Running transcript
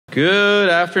Good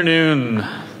afternoon.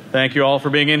 Thank you all for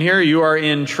being in here. You are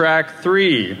in track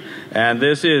 3, and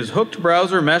this is hooked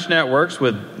browser mesh networks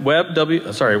with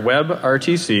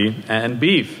WebRTC and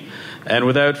BeEF. And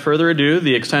without further ado,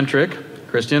 the eccentric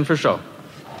Frichot.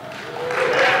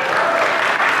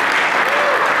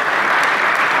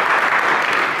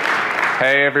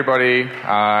 Hey everybody,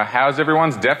 how's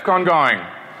everyone's DEF CON going?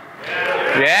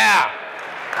 Yeah!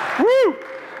 Woo!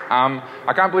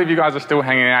 I can't believe you guys are still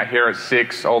hanging out here at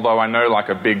 6, although I know like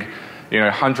a big,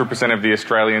 100% of the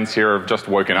Australians here have just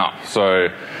woken up. So,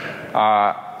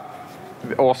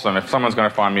 awesome. If someone's going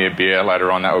to find me a beer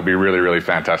later on, that would be really, really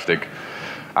fantastic.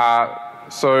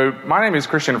 So, my name is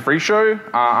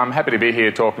Frichot. I'm happy to be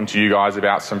here talking to you guys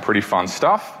about some pretty fun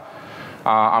stuff.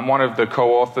 I'm one of the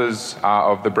co-authors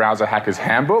of the Browser Hackers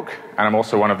Handbook, and I'm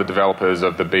also one of the developers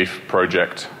of the BeEF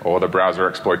project, or the Browser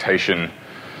Exploitation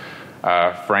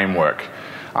Framework.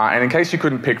 And in case you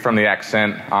couldn't pick from the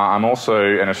accent, I'm also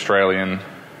an Australian,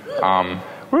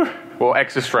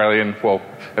 ex-Australian,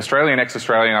 Australian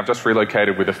ex-Australian. I've just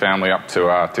relocated with the family up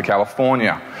to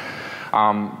California.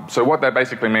 So what that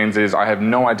basically means is I have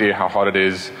no idea how hot it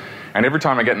is. And every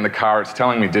time I get in the car, it's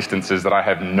telling me distances that I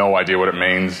have no idea what it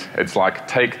means. It's like,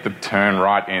 take the turn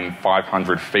right in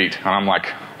 500 feet. And I'm like,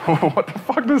 what the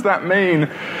fuck does that mean?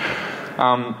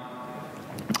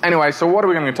 Anyway, so what are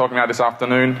we going to be talking about this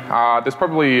afternoon? There's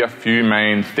probably a few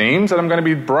main themes that I'm going to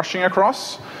be brushing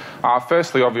across.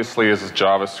 Firstly, obviously, is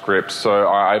JavaScript. So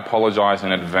I apologize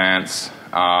in advance.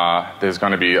 There's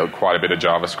going to be quite a bit of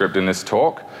JavaScript in this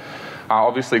talk.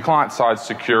 Obviously, client-side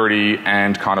security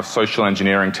and kind of social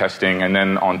engineering testing, and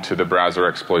then onto the Browser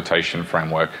Exploitation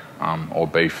Framework, or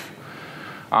BeEF.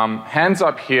 Hands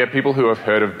up here, people who have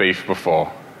heard of BeEF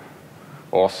before.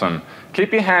 Awesome.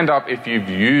 Keep your hand up if you've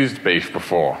used BeEF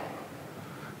before.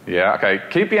 Yeah, okay.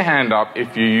 Keep your hand up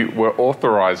if you were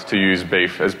authorized to use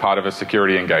BeEF as part of a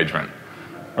security engagement.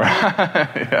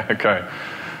 Yeah, okay.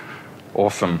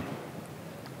 Awesome.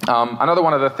 Another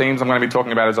one of the themes I'm going to be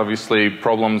talking about is obviously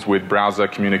problems with browser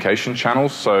communication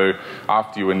channels. So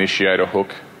after you initiate a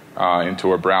hook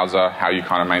into a browser, how you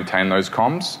kind of maintain those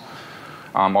comms.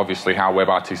 Obviously how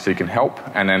WebRTC can help.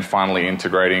 And then finally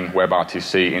integrating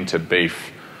WebRTC into BeEF.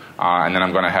 And then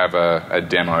I'm going to have a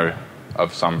demo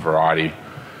of some variety.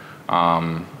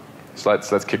 So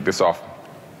let's kick this off.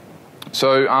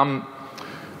 So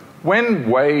when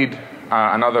Wade,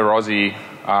 another Aussie,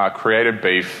 created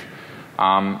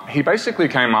BeEF, he basically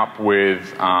came up with,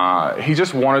 he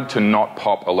just wanted to not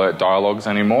pop alert dialogues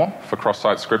anymore for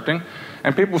cross-site scripting.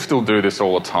 And people still do this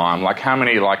all the time. Like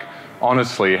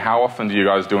honestly, how often do you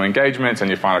guys do engagements and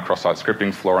you find a cross-site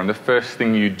scripting flaw, and the first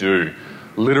thing you do,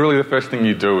 literally the first thing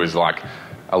you do is like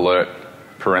alert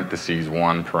parentheses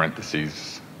 1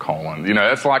 parentheses colon.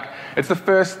 It's the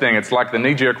first thing. It's like the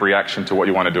knee-jerk reaction to what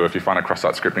you want to do if you find a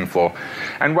cross-site scripting flaw.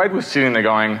 And Wade was sitting there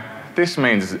going, this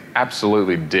means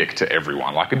absolutely dick to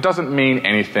everyone. Like, it doesn't mean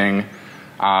anything.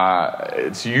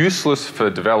 It's useless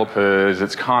for developers.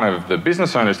 It's kind of, the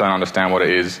business owners don't understand what it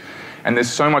is. And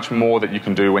there's so much more that you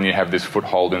can do when you have this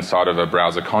foothold inside of a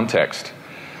browser context.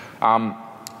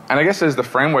 And I guess as the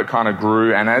framework kind of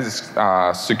grew, and as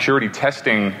security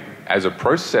testing as a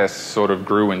process sort of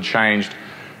grew and changed,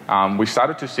 we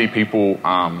started to see people,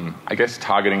 I guess,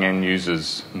 targeting end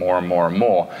users more and more and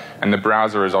more. And the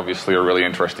browser is obviously a really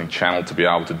interesting channel to be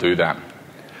able to do that.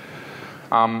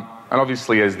 And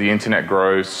obviously, as the internet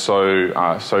grows,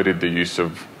 so did the use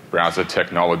of browser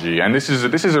technology. And this is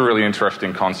a really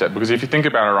interesting concept, because if you think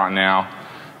about it right now,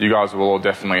 you guys will all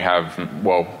definitely have,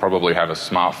 probably have a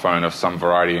smartphone of some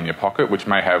variety in your pocket, which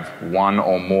may have one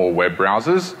or more web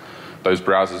browsers. Those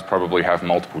browsers probably have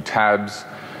multiple tabs.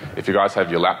 If you guys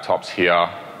have your laptops here,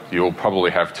 you'll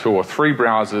probably have 2 or 3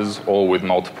 browsers, all with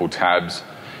multiple tabs.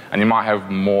 And you might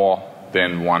have more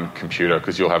than one computer,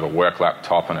 because you'll have a work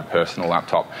laptop and a personal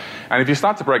laptop. And if you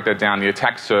start to break that down, the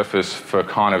attack surface for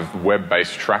kind of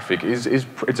web-based traffic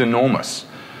it's enormous.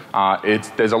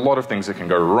 There's a lot of things that can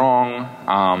go wrong.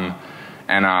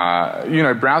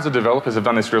 Browser developers have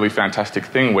done this really fantastic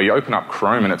thing where you open up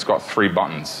Chrome and it's got 3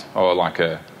 buttons, or like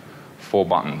 4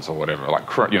 buttons or whatever. Like,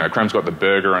 Chrome's got the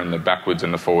burger and the backwards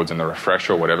and the forwards and the refresh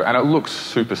or whatever, and it looks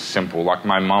super simple. Like,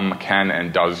 my mum can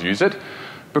and does use it,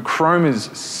 but Chrome is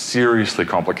seriously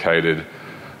complicated.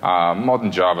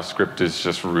 Modern JavaScript is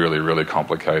just really, really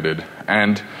complicated,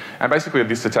 and basically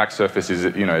this attack surface is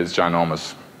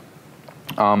ginormous.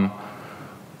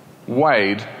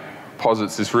 Wade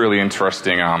posits this really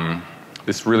interesting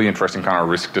kind of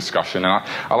risk discussion. And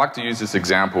I like to use this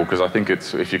example because I think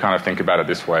if you kind of think about it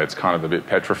this way, it's kind of a bit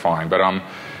petrifying. But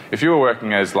if you were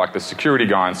working as like the security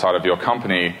guy inside of your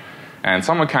company, And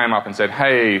someone came up and said,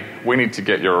 hey, we need to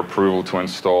get your approval to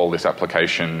install this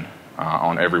application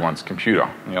on everyone's computer.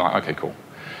 And you're like, okay, cool.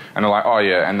 And they're like, oh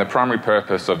yeah, and the primary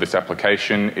purpose of this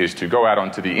application is to go out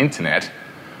onto the internet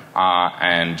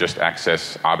and just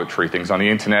access arbitrary things on the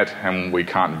internet, and we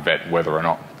can't vet whether or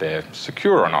not they're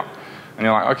secure or not. And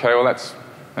you're like, okay, well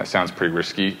that sounds pretty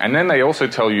risky. And then they also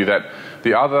tell you that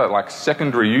the other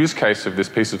secondary use case of this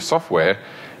piece of software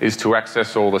is to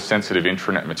access all the sensitive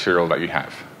intranet material that you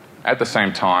have. At the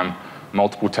same time,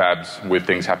 multiple tabs with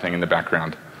things happening in the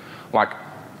background.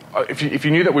 If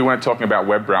you knew that we weren't talking about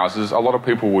web browsers, a lot of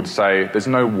people would say there's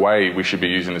no way we should be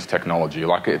using this technology.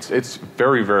 It's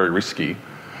very, very risky.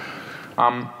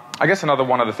 I guess another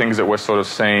one of the things that we're sort of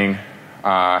seeing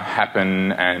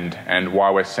happen and why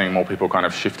we're seeing more people kind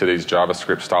of shift to these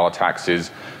JavaScript style attacks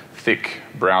is thick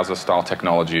browser style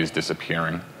technology is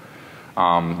disappearing.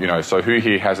 So who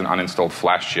here hasn't uninstalled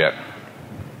Flash yet?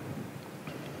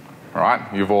 All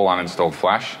right, you've all uninstalled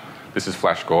Flash. This is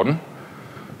Flash Gordon.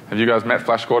 Have you guys met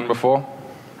Flash Gordon before?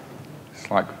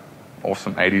 It's like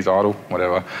awesome 80s idol,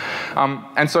 whatever.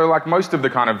 And so most of the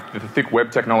kind of the thick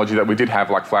web technology that we did have,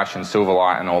 like Flash and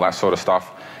Silverlight and all that sort of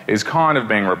stuff, is kind of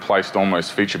being replaced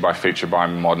almost feature by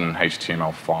modern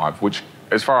HTML5, which,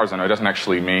 as far as I know, doesn't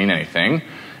actually mean anything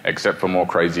except for more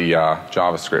crazy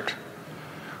JavaScript.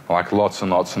 Like lots and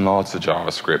lots and lots of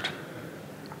JavaScript.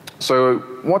 So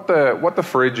what the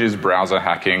fridge is browser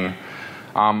hacking.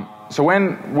 So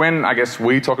when I guess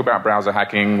we talk about browser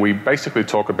hacking, we basically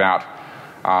talk about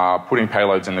putting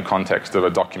payloads in the context of a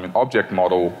document object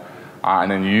model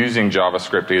and then using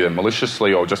JavaScript either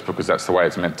maliciously or just because that's the way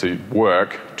it's meant to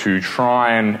work to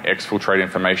try and exfiltrate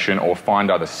information or find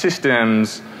other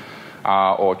systems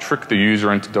or trick the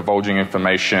user into divulging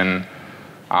information,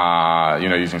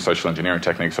 using social engineering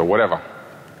techniques or whatever.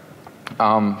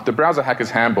 The Browser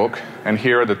Hacker's Handbook, and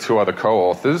here are the two other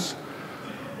co-authors.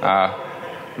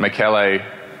 Michele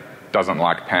doesn't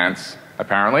like pants,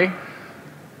 apparently.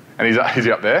 And is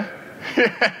he up there?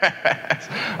 Yes.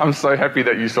 I'm so happy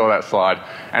that you saw that slide.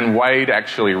 And Wade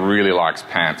actually really likes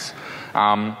pants.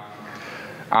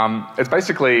 It's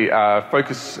basically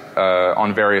focus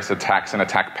on various attacks and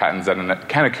attack patterns that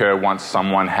can occur once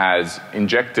someone has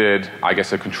injected, I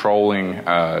guess, a controlling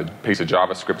piece of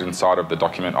JavaScript inside of the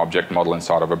document object model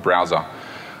inside of a browser.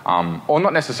 Or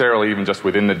not necessarily even just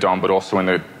within the DOM, but also in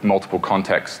the multiple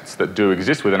contexts that do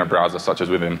exist within a browser, such as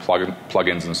within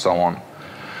plugins and so on.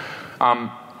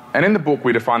 And in the book,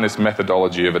 we define this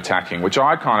methodology of attacking, which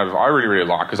I really, really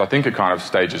like, because I think it kind of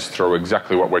stages through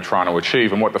exactly what we're trying to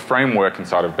achieve and what the framework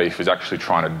inside of BeEF is actually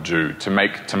trying to do to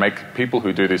make people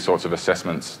who do these sorts of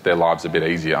assessments their lives a bit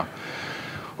easier.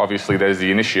 Obviously, there's the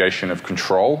initiation of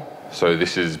control. So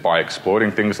this is by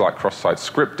exploiting things like cross-site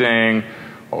scripting,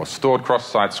 or stored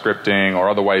cross-site scripting, or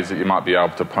other ways that you might be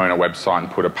able to pwn a website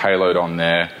and put a payload on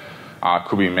there.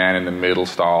 Could be man-in-the-middle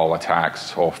style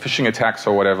attacks, or phishing attacks,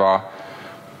 or whatever.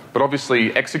 But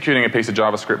obviously, executing a piece of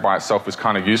JavaScript by itself is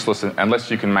kind of useless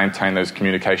unless you can maintain those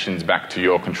communications back to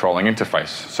your controlling interface.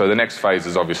 So the next phase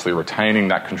is obviously retaining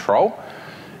that control.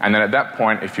 And then at that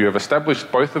point, if you have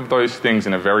established both of those things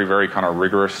in a very, very kind of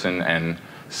rigorous and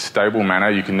stable manner,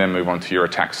 you can then move on to your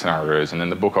attack scenarios. And then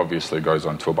the book obviously goes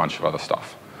on to a bunch of other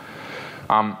stuff.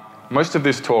 Most of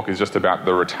this talk is just about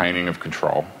the retaining of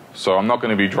control. So I'm not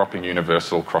going to be dropping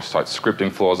universal cross-site scripting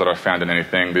flaws that I found in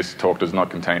anything. This talk does not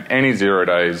contain any 0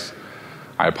 days.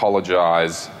 I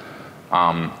apologize.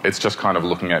 It's just kind of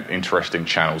looking at interesting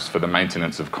channels for the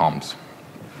maintenance of comms.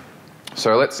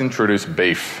 So let's introduce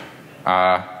BeEF.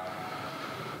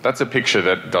 That's a picture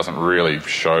that doesn't really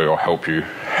show or help you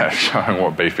showing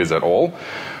what BeEF is at all.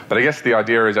 But I guess the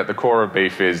idea is at the core of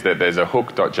BeEF is that there's a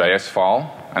hook.js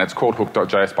file, and it's called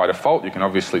hook.js by default. You can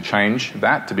obviously change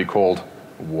that to be called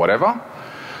whatever.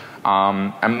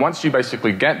 And once you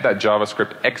basically get that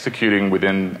JavaScript executing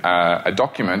within a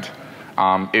document,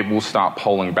 it will start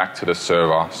polling back to the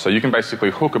server. So you can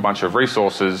basically hook a bunch of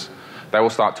resources. They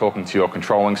will start talking to your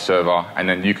controlling server, and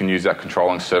then you can use that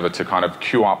controlling server to kind of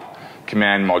queue up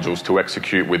command modules to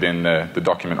execute within the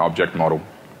document object model.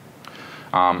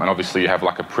 And obviously you have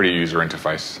like a pretty user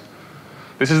interface.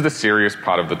 This is the serious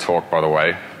part of the talk, by the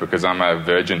way, because I'm a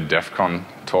virgin DEF CON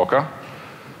talker.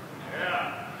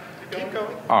 Yeah. Keep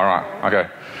going. All right, okay.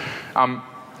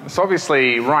 So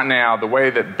obviously, right now, the way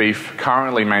that BeEF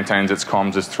currently maintains its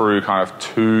comms is through kind of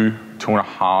two and a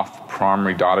half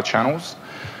primary data channels.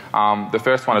 The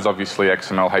first one is obviously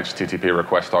XML HTTP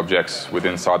request objects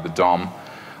within inside the DOM.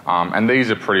 And these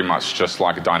are pretty much just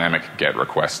like dynamic GET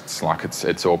requests. Like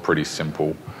it's all pretty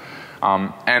simple.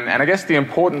 And I guess the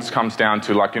importance comes down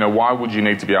to why would you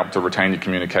need to be able to retain your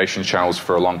communication channels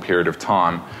for a long period of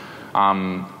time?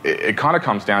 it kind of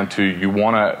comes down to you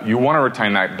want to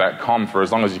retain that COM for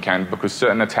as long as you can, because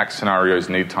certain attack scenarios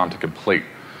need time to complete.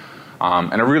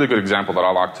 And a really good example that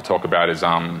I like to talk about is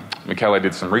Michele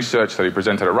did some research that he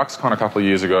presented at RuxCon a couple of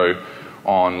years ago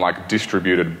on like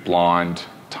distributed blind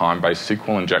time-based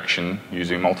SQL injection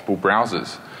using multiple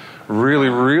browsers. Really,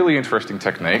 really interesting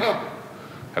technique.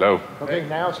 Hello. Okay,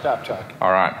 now stop talking.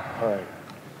 All right. All right.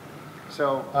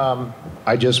 So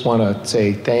I just want to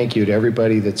say thank you to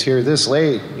everybody that's here this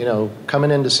late, you know,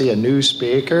 coming in to see a new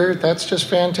speaker. That's just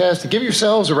fantastic. Give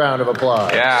yourselves a round of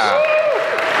applause. Yeah.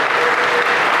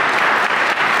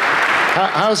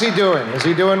 How's he doing? Is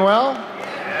he doing well?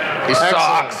 He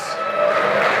sucks.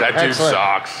 That dude Excellent.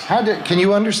 sucks. Can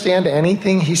you understand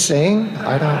anything he's saying?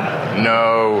 I don't.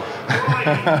 No.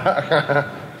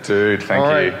 Dude,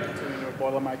 thank you.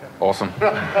 Awesome.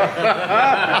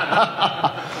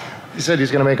 He said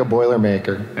he's going to make a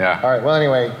Boilermaker. Yeah. All right, well,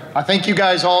 anyway, I think you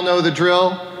guys all know the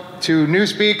drill. To new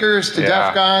speakers, to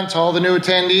DEF CON, to all the new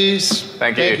attendees.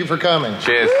 Thank you. Thank you for coming.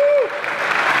 Cheers.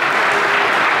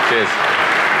 Cheers.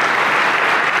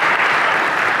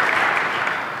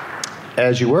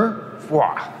 As you were.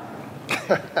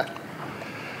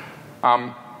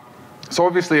 So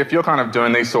obviously, if you're kind of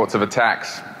doing these sorts of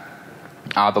attacks,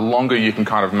 the longer you can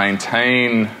kind of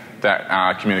maintain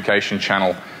that communication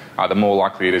channel, the more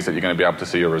likely it is that you're going to be able to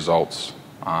see your results.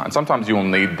 And sometimes you'll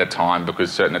need the time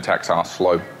because certain attacks are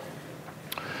slow.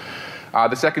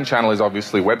 The second channel is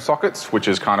obviously WebSockets, which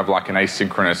is kind of like an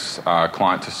asynchronous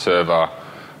client-to-server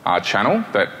channel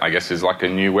that I guess is like a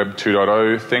new Web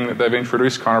 2.0 thing that they've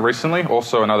introduced kind of recently.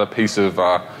 Also another piece of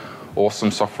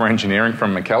awesome software engineering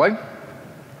from Michele.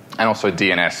 And also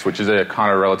DNS, which is a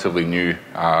kind of relatively new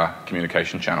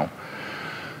communication channel.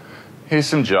 Here's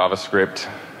some JavaScript.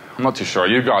 I'm not too sure.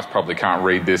 You guys probably can't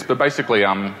read this, but basically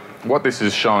what this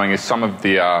is showing is some of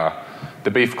the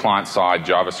BeEF client-side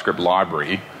JavaScript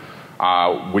library,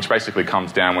 which basically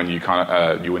comes down when you you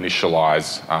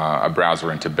initialize a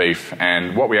browser into BeEF.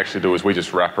 And what we actually do is we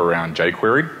just wrap around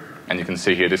jQuery, and you can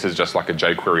see here this is just like a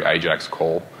jQuery AJAX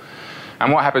call.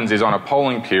 And what happens is on a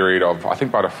polling period of, I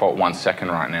think by default 1 second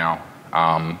right now,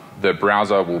 the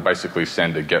browser will basically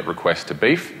send a GET request to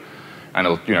BeEF, and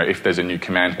it'll, you know, if there's a new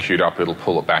command queued up, it'll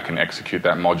pull it back and execute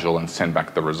that module and send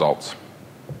back the results.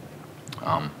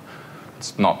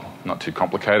 It's not too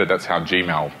complicated. That's how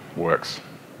Gmail works,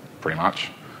 pretty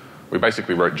much. We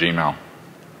basically wrote Gmail.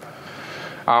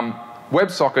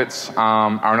 WebSockets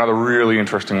are another really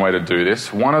interesting way to do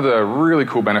this. One of the really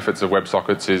cool benefits of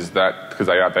WebSockets is that, because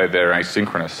they're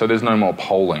asynchronous, so there's no more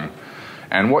polling.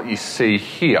 And what you see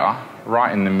here,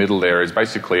 right in the middle there, is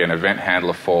basically an event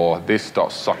handler for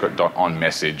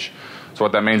this.socket.onMessage. So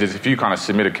what that means is if you kind of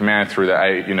submit a command through the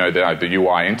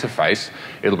UI interface,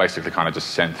 it'll basically kind of just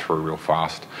send through real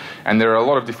fast. And there are a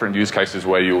lot of different use cases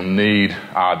where you'll need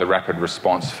the rapid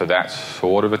response for that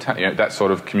sort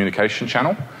of communication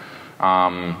channel.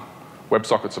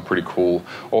 WebSockets are pretty cool.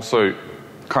 Also,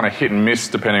 kind of hit and miss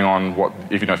depending on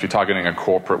if you're targeting a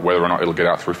corporate, whether or not it'll get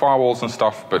out through firewalls and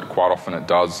stuff, but quite often it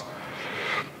does.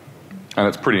 And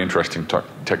it's pretty interesting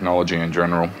technology in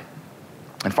general.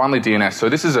 And finally, DNS. So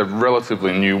this is a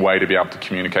relatively new way to be able to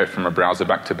communicate from a browser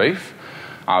back to BeEF.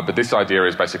 But this idea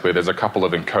is basically there's a couple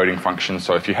of encoding functions.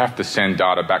 So if you have to send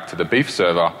data back to the BeEF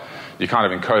server, you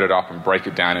kind of encode it up and break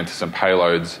it down into some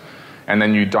payloads. And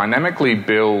then you dynamically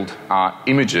build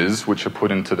images which are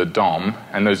put into the DOM,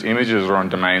 and those images are on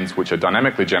domains which are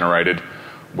dynamically generated,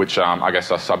 which I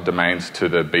guess are subdomains to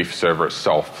the BeEF server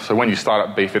itself. So when you start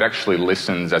up BeEF, it actually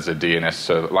listens as a DNS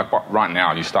server. Like right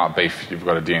now, you start BeEF, you've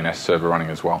got a DNS server running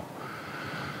as well.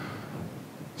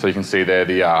 So you can see there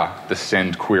the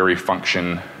send query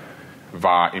function,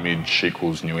 var image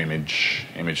equals new image,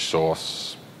 image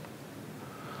source,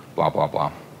 blah, blah,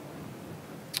 blah.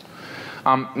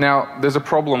 Now, there's a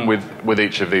problem with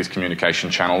each of these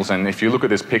communication channels, and if you look at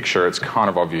this picture, it's kind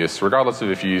of obvious. Regardless of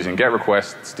if you're using GET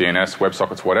requests, DNS,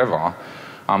 WebSockets, whatever,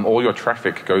 all your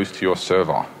traffic goes to your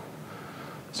server.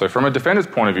 So from a defender's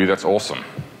point of view, that's awesome.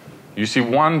 You see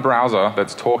one browser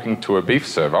that's talking to a BeEF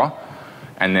server,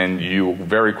 and then you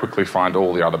very quickly find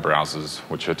all the other browsers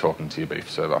which are talking to your BeEF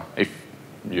server, if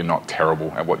you're not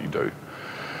terrible at what you do.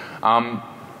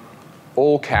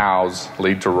 All cows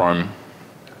lead to Rome.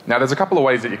 Now, there's a couple of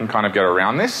ways that you can kind of get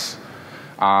around this.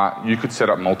 You could set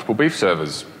up multiple BeEF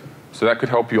servers. So that could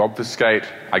help you obfuscate,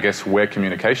 I guess, where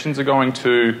communications are going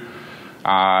to.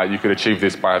 You could achieve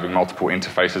this by having multiple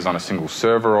interfaces on a single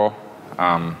server. Or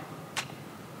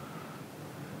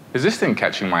is this thing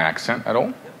catching my accent at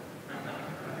all?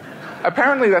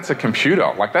 Apparently, that's a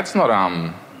computer. Like there's not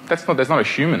a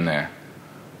human there.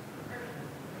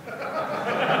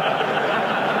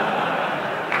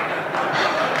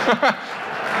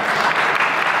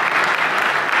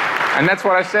 And that's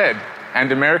what I said.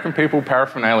 And American people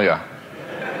paraphernalia.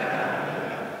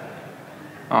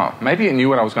 Oh, maybe it knew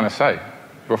what I was going to say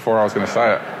before I was going to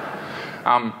say it.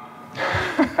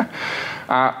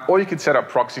 Or you could set up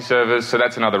proxy servers. So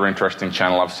that's another interesting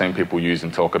channel I've seen people use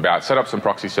and talk about. Set up some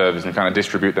proxy servers and kind of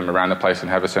distribute them around the place and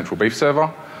have a central BeEF server.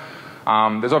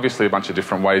 There's obviously a bunch of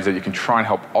different ways that you can try and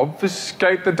help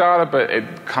obfuscate the data, but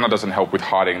it kind of doesn't help with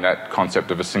hiding that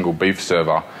concept of a single BeEF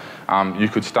server. You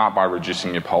could start by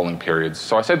reducing your polling periods.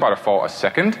 So I said by default a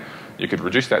second. You could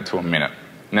reduce that to a minute.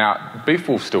 Now, BeEF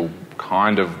will still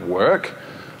kind of work,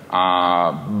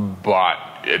 but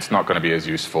it's not going to be as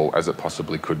useful as it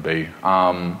possibly could be.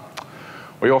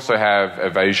 We also have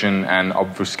evasion and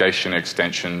obfuscation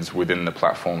extensions within the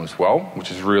platform as well, which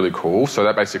is really cool. So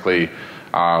that basically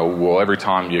will, every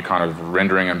time you're kind of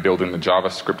rendering and building the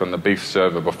JavaScript on the BeEF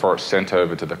server before it's sent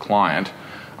over to the client,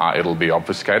 it'll be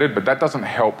obfuscated, but that doesn't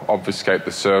help obfuscate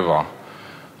the server.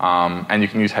 And you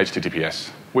can use HTTPS,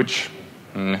 which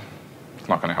it's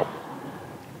not going to help.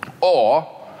 Or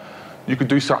you could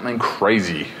do something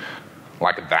crazy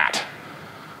like that.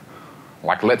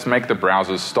 Like, let's make the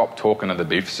browsers stop talking to the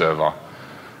BeEF server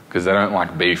because they don't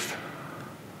like BeEF.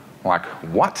 Like,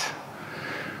 what?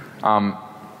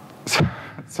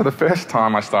 So the first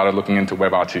time I started looking into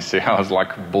WebRTC, I was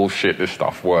like, bullshit, this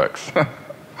stuff works.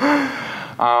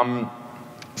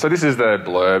 So this is the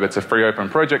blurb. It's a free open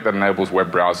project that enables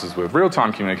web browsers with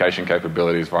real-time communication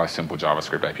capabilities via simple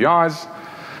JavaScript APIs.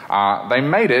 They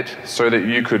made it so that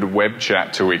you could web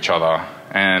chat to each other.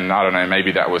 And I don't know,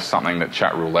 maybe that was something that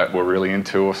Chat Roulette were really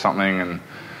into or something. And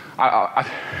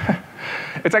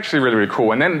it's actually really, really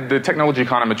cool. And then the technology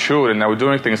kind of matured and they were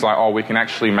doing things like, oh, we can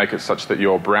actually make it such that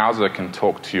your browser can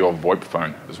talk to your VoIP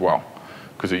phone as well,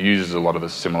 because it uses a lot of the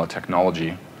similar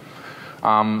technology.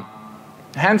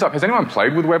 Hands up, has anyone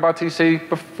played with WebRTC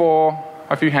before?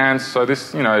 A few hands. So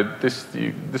this, you know, this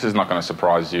is not going to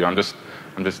surprise you. I'm just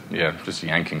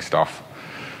yanking stuff.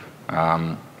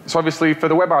 So obviously, for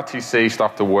the WebRTC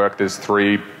stuff to work, there's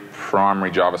three primary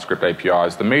JavaScript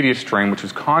APIs. The media stream, which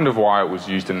is kind of why it was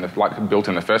used in built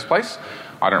in the first place.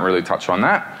 I don't really touch on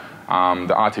that.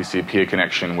 The RTC peer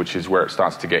connection, which is where it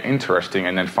starts to get interesting,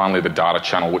 and then finally the data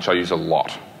channel, which I use a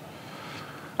lot.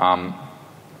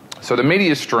 So the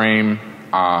media stream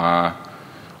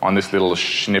on this little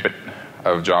snippet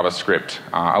of JavaScript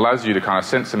allows you to kind of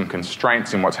set some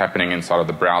constraints in what's happening inside of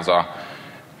the browser,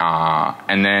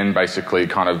 and then basically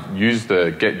kind of use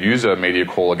the get user media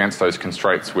call against those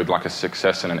constraints with like a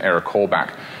success and an error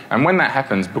callback. And when that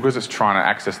happens, because it's trying to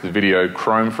access the video,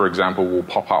 Chrome, for example, will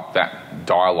pop up that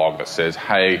dialog that says,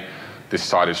 hey, this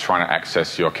site is trying to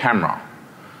access your camera.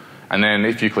 And then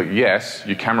if you click yes,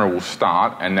 your camera will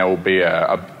start and there will be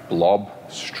a blob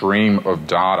stream of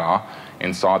data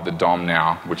inside the DOM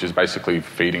now, which is basically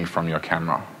feeding from your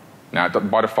camera. Now,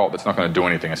 by default, that's not going to do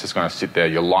anything. It's just going to sit there.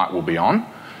 Your light will be on,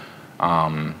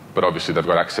 but obviously they've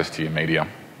got access to your media.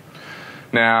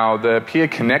 Now, the peer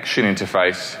connection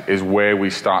interface is where we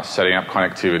start setting up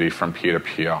connectivity from peer to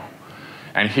peer.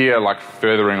 And here, like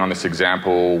furthering on this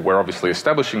example, we're obviously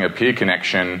establishing a peer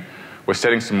connection. We're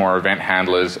setting some more event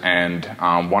handlers, and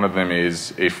one of them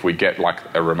is if we get like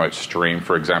a remote stream,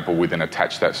 for example, we then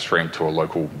attach that stream to a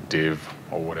local div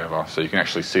or whatever, so you can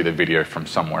actually see the video from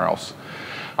somewhere else.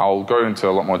 I'll go into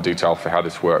a lot more detail for how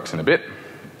this works in a bit.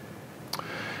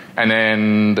 And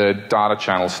then the data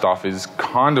channel stuff is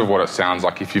kind of what it sounds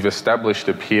like. If you've established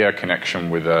a peer connection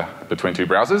with between two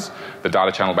browsers, the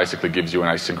data channel basically gives you an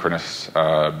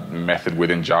asynchronous method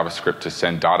within JavaScript to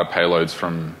send data payloads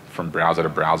from browser to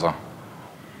browser.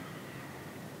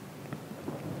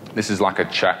 This is like a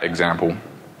chat example.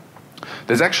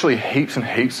 There's actually heaps and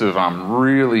heaps of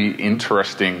really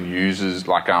interesting users,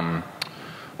 like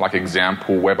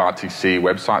example WebRTC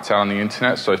websites out on the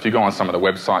internet. So if you go on some of the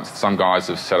websites, some guys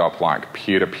have set up like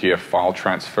peer-to-peer file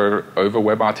transfer over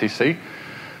WebRTC.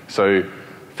 So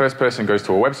first person goes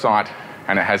to a website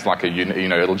and it has like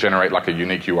it'll generate like a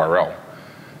unique URL.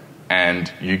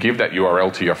 And you give that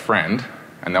URL to your friend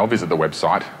and they'll visit the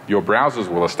website. Your browsers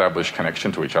will establish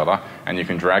connection to each other and you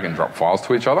can drag and drop files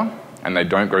to each other and they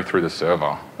don't go through the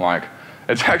server. Like,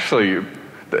 it's actually,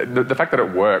 the fact that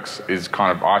it works is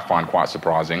kind of, I find quite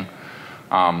surprising.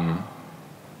 I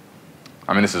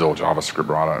mean, this is all JavaScript,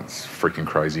 right? It's freaking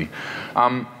crazy.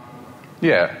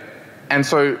 Yeah, and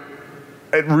so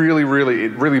it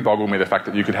really boggled me, the fact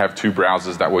that you could have two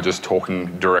browsers that were just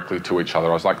talking directly to each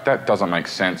other. I was like, that doesn't make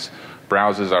sense.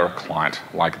 Browsers are a client.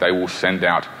 Like, they will send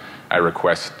out a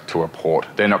request to a port.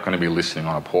 They're not going to be listening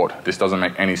on a port. This doesn't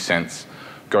make any sense.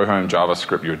 Go home,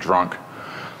 JavaScript, you're drunk.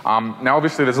 Now,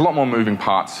 obviously, there's a lot more moving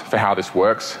parts for how this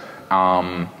works.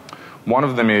 One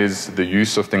of them is the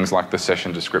use of things like the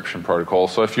session description protocol.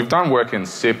 So if you've done work in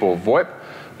SIP or VoIP,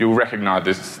 you'll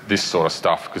recognize this sort of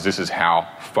stuff, because this is how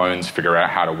phones figure out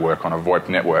how to work on a VoIP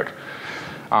network.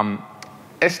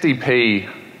 SDP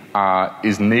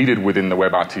is needed within the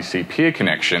WebRTC peer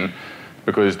connection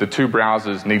because the two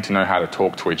browsers need to know how to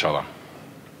talk to each other,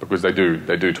 because they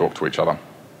do talk to each other.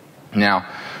 Now,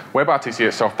 WebRTC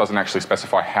itself doesn't actually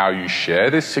specify how you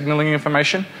share this signaling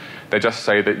information. They just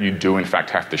say that you do in fact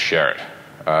have to share it.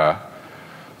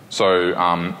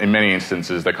 In many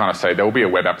instances, they kind of say there will be a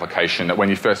web application that when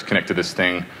you first connect to this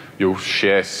thing, you'll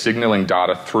share signaling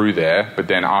data through there, but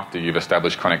then after you've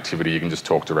established connectivity, you can just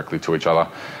talk directly to each other.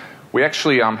 We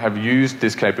actually have used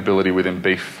this capability within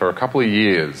BeEF for a couple of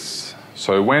years.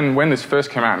 So when this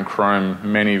first came out in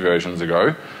Chrome many versions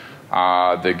ago,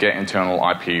 the get internal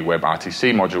IP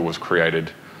WebRTC module was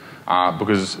created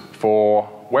because for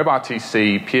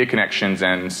WebRTC peer connections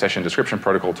and session description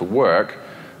protocol to work,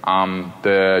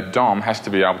 the DOM has to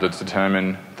be able to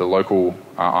determine the local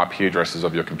IP addresses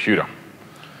of your computer.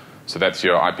 So that's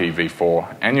your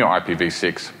IPv4 and your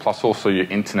IPv6, plus also your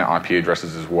internet IP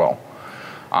addresses as well.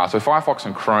 So Firefox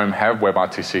and Chrome have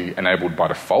WebRTC enabled by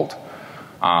default.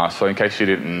 So in case you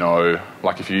didn't know,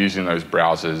 like if you're using those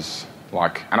browsers,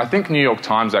 and I think New York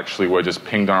Times actually were just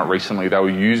pinged on it recently. They were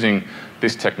using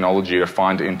this technology to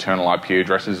find internal IP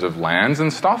addresses of LANs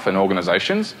and stuff and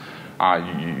organizations.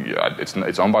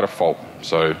 It's on by default,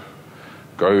 so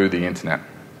go the internet.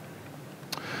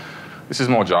 This is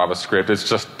more JavaScript.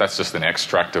 That's just an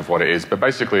extract of what it is. But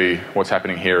basically, what's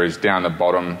happening here is down the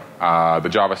bottom, the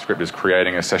JavaScript is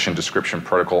creating a session description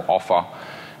protocol offer,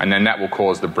 and then that will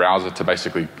cause the browser to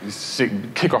basically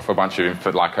kick off a bunch of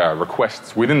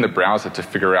requests within the browser to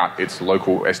figure out its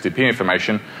local SDP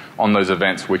information. On those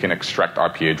events, we can extract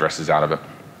IP addresses out of it.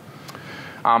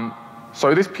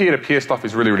 So this peer-to-peer stuff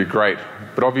is really, really great,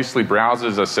 but obviously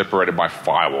browsers are separated by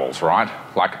firewalls, right?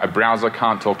 Like a browser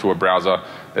can't talk to a browser,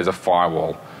 there's a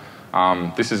firewall.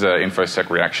 This is an InfoSec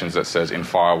reactions that says, "In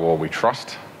firewall we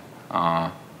trust."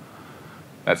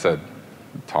 That's a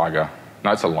tiger.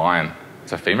 No, it's a lion.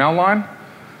 It's a female lion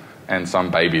and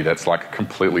some baby that's like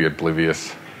completely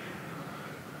oblivious.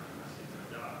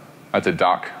 That's a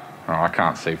duck. Oh, I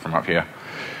can't see from up here.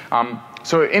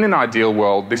 So in an ideal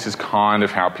world, this is kind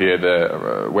of how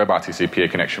the WebRTC peer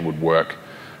connection would work.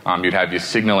 You'd have your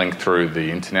signaling through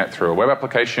the internet through a web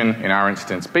application, in our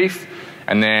instance BeEF,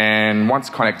 and then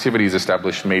once connectivity is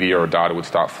established, media or data would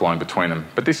start flowing between them.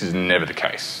 But this is never the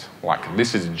case.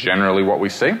 This is generally what we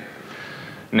see.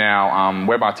 Now,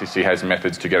 WebRTC has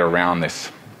methods to get around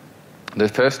this. The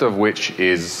first of which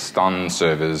is stun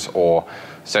servers, or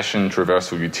session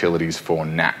traversal utilities for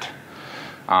NAT.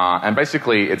 And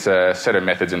basically, it's a set of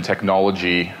methods and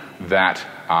technology that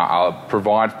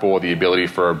provide for the ability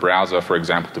for a browser, for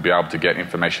example, to be able to get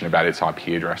information about its IP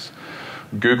address.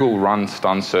 Google runs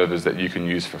stun servers that you can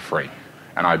use for free,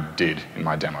 and I did in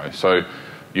my demo. So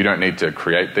you don't need to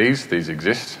create these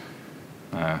exist.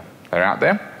 They're out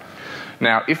there.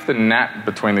 Now, if the NAT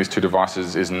between these two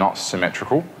devices is not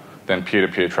symmetrical, then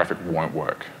peer-to-peer traffic won't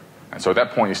work. And so at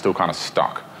that point, you're still kind of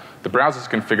stuck. The browsers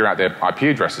can figure out their IP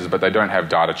addresses, but they don't have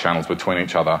data channels between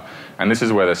each other. And this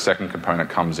is where the second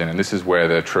component comes in, and this is where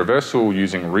the traversal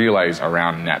using relays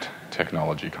around NAT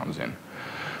technology comes in.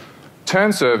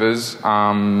 Turn servers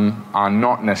are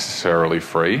not necessarily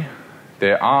free.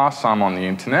 There are some on the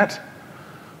internet.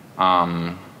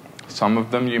 Some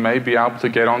of them you may be able to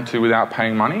get onto without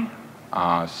paying money.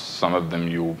 Some of them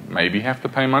you'll maybe have to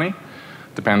pay money.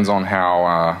 Depends on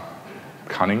how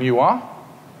cunning you are,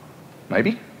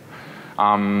 maybe.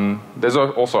 There's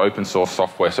also open source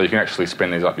software, so you can actually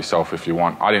spin these up yourself if you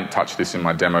want. I didn't touch this in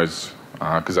my demos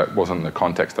because that wasn't the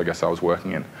context I guess I was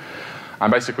working in.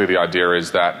 And basically the idea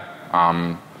is that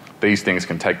these things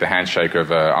can take the handshake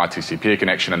of a RTC peer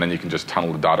connection, and then you can just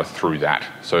tunnel the data through that.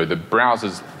 So the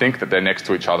browsers think that they're next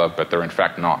to each other, but they're in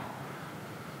fact not.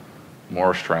 More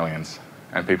Australians,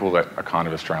 and people that are kind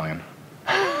of Australian.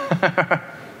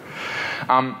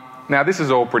 Now, this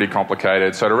is all pretty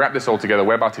complicated. So to wrap this all together,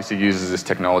 WebRTC uses this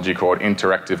technology called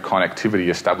Interactive Connectivity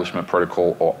Establishment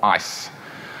Protocol, or ICE.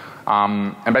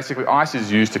 And basically, ICE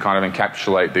is used to kind of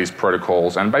encapsulate these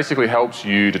protocols and basically helps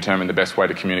you determine the best way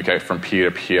to communicate from peer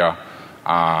to peer.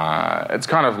 It's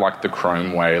kind of like the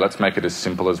Chrome way. Let's make it as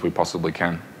simple as we possibly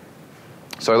can.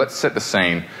 So let's set the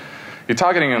scene. You're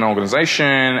targeting an organization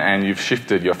and you've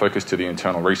shifted your focus to the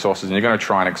internal resources, and you're going to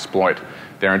try and exploit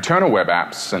their internal web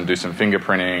apps and do some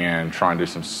fingerprinting and try and do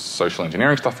some social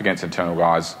engineering stuff against internal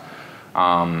guys.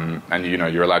 And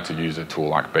you're allowed to use a tool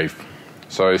like BeEF.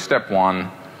 So step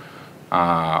one,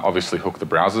 obviously hook the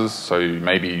browsers. So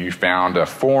maybe you found a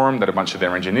forum that a bunch of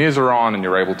their engineers are on, and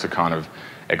you're able to kind of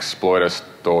exploit a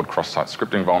stored cross-site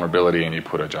scripting vulnerability, and you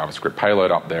put a JavaScript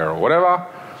payload up there or whatever.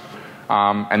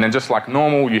 And then just like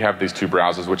normal, you have these two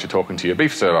browsers which are talking to your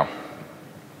BeEF server.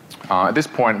 At this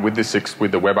point, with the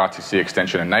WebRTC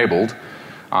extension enabled,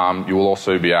 you will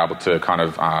also be able to kind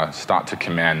of start to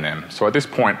command them. So at this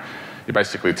point, you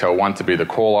basically tell one to be the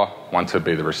caller, one to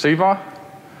be the receiver.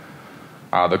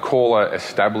 The caller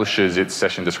establishes its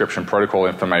session description protocol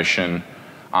information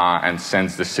and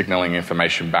sends the signaling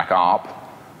information back up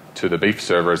to the BeEF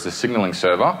server as the signaling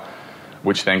server,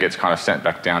 which then gets kind of sent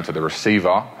back down to the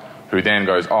receiver, who then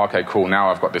goes, oh, okay, cool, now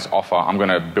I've got this offer. I'm going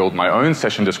to build my own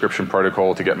session description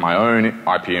protocol to get my own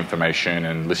IP information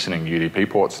and listening UDP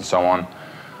ports and so on.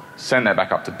 Send that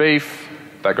back up to BeEF.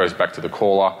 That goes back to the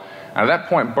caller. And at that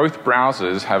point, both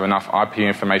browsers have enough IP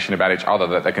information about each other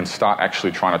that they can start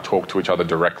actually trying to talk to each other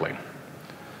directly.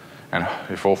 And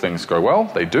if all things go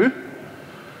well, they do.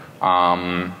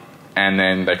 And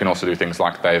then they can also do things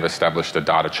like they've established a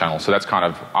data channel. So that's kind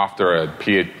of after a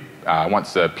peer,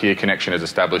 once the peer connection is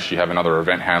established, you have another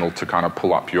event handle to kind of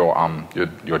pull up your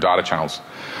data channels.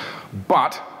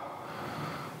 But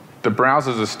the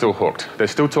browsers are still hooked. They're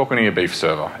still talking to your BeEF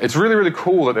server. It's really, really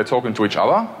cool that they're talking to each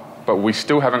other, but we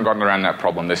still haven't gotten around that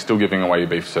problem. They're still giving away your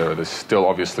BeEF server. There's still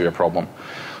obviously a problem.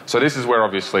 So this is where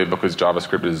obviously, because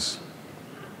JavaScript is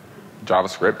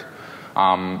JavaScript,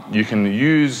 you can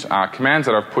use commands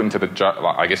that I've put into the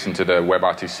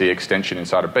WebRTC extension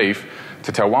inside of BeEF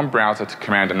to tell one browser to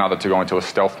command another to go into a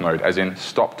stealth mode, as in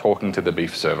stop talking to the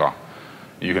BeEF server.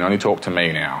 You can only talk to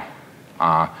me now.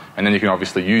 And then you can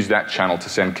obviously use that channel to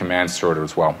send commands through it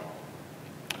as well.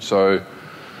 So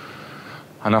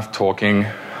enough talking.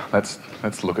 Let's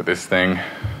look at this thing.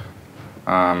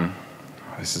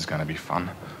 This is going to be fun.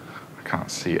 I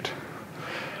can't see it.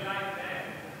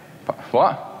 But,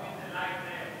 what?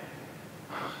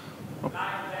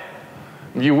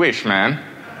 You wish, man.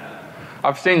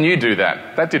 I've seen you do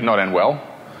that. That did not end well.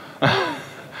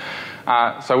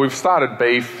 So we've started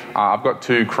BeEF. I've got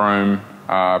two Chrome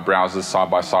browsers side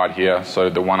by side here. So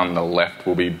the one on the left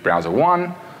will be browser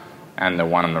 1, and the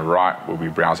one on the right will be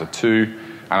browser 2.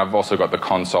 And I've also got the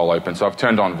console open. So I've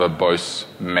turned on verbose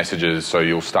messages, so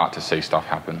you'll start to see stuff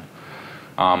happen.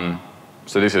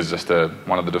 So this is just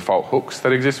one of the default hooks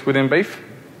that exists within BeEF.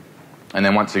 And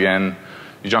then once again,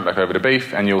 you jump back over to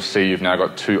BeEF, and you'll see you've now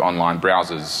got two online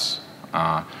browsers.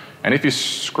 And if you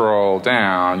scroll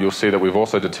down, you'll see that we've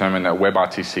also determined that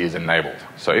WebRTC is enabled.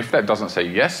 So if that doesn't say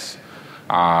yes,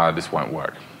 this won't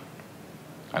work.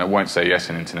 And it won't say yes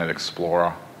in Internet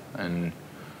Explorer. And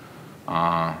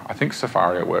I think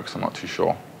Safari it works, I'm not too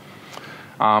sure.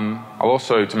 I'll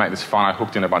also, to make this fun, I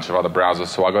hooked in a bunch of other browsers.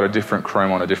 So I got a different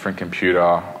Chrome on a different computer.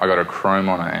 I got a Chrome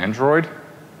on an Android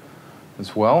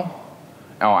as well.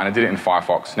 Oh, and I did it in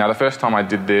Firefox. Now, the first time I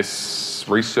did this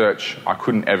research, I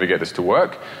couldn't ever get this to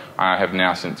work. I have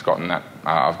now since gotten that,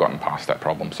 I've gotten past that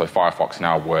problem. So Firefox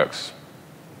now works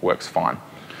fine.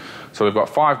 So we've got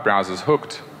 5 browsers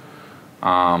hooked.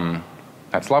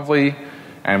 That's lovely.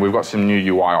 And we've got some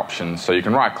new UI options. So you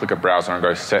can right-click a browser and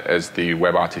go set as the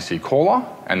WebRTC caller,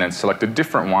 and then select a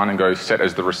different one and go set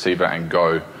as the receiver and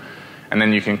go. And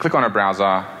then you can click on a browser,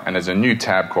 and there's a new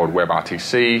tab called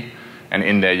WebRTC, and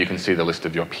in there you can see the list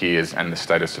of your peers and the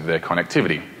status of their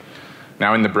connectivity.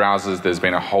 Now in the browsers, there's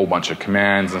been a whole bunch of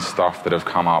commands and stuff that have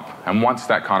come up, and once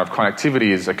that kind of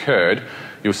connectivity has occurred,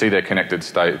 you'll see their connected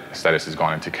status has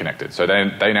gone into connected. So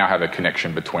they now have a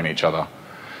connection between each other.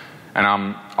 And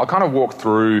I'll kind of walk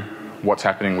through what's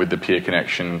happening with the peer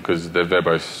connection, because the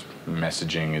verbose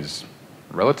messaging is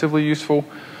relatively useful.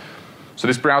 So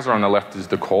this browser on the left is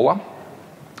the caller.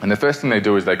 And the first thing they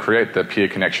do is they create the peer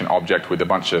connection object with a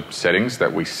bunch of settings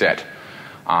that we set.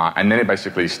 And then it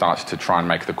basically starts to try and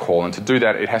make the call. And to do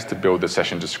that, it has to build the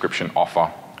session description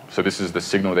offer. So this is the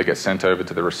signal that gets sent over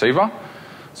to the receiver.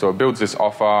 So it builds this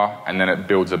offer, and then it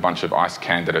builds a bunch of ICE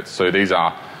candidates. So these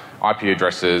are IP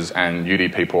addresses and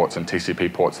UDP ports and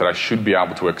TCP ports that I should be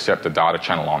able to accept a data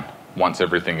channel on once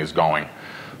everything is going.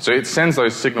 So it sends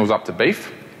those signals up to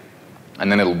BeEF,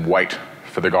 and then it'll wait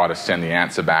for the guy to send the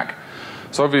answer back.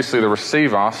 So obviously the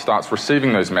receiver starts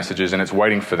receiving those messages, and it's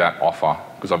waiting for that offer,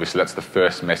 because obviously that's the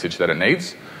first message that it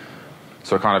needs.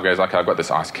 So it kind of goes, okay, I've got this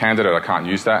ICE candidate, I can't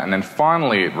use that. And then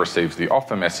finally it receives the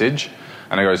offer message,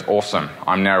 and it goes, awesome,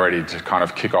 I'm now ready to kind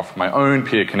of kick off my own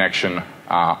peer connection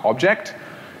object.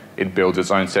 It builds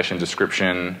its own session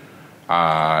description.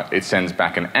 It sends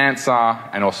back an answer,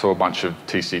 and also a bunch of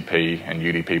TCP and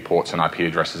UDP ports and IP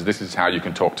addresses. This is how you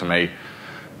can talk to me.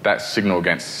 That signal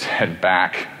gets sent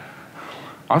back.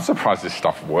 I'm surprised this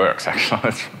stuff works,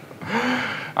 actually.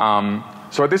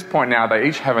 So at this point now, they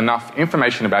each have enough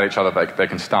information about each other that they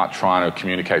can start trying to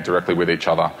communicate directly with each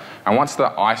other. And once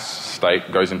the ICE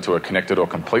state goes into a connected or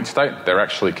complete state, they're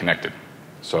actually connected.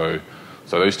 So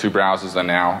those two browsers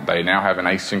are they now have an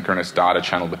asynchronous data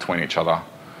channel between each other.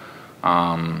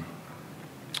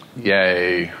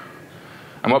 Yay.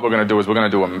 And what we're going to do is we're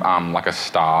going to do like a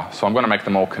star. So I'm going to make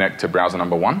them all connect to browser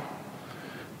number 1.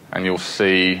 And you'll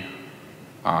see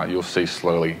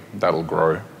slowly that'll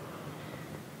grow.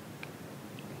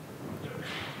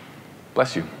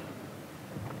 Bless you.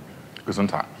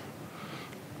 Gesundheit.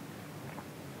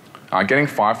 Getting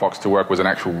Firefox to work was an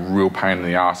actual real pain in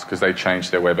the ass because they changed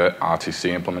their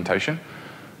WebRTC implementation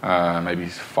maybe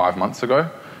 5 months ago.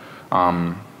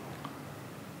 And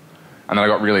then I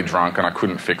got really drunk and I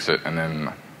couldn't fix it, and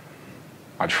then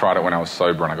I tried it when I was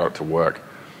sober and I got it to work.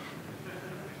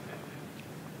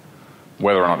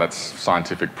 Whether or not that's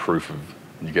scientific proof of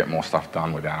you get more stuff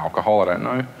done without alcohol, I don't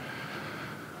know.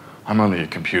 I'm only a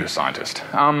computer scientist.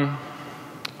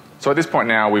 So at this point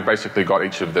now, we've basically got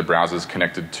each of the browsers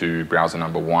connected to browser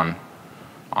number 1.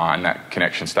 And that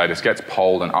connection status gets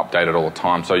polled and updated all the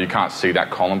time. So you can't see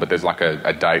that column, but there's like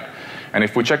a date. And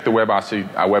if we check the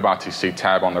WebRTC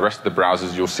tab on the rest of the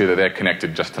browsers, you'll see that they're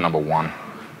connected just to number 1.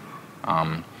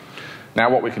 Now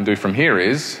what we can do from here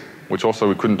is, which also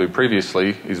we couldn't do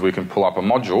previously, is we can pull up a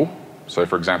module. So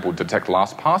for example, detect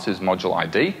LastPass is module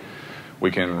ID.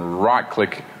 We can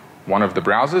right-click one of the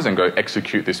browsers and go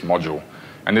execute this module.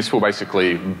 And this will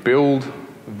basically build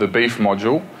the BeEF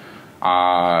module,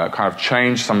 kind of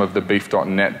change some of the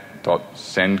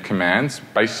beef.net.send commands,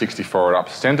 base64 it up,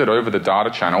 send it over the data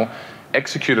channel,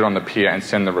 execute it on the peer, and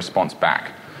send the response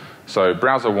back. So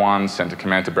browser 1 sent a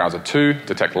command to browser 2,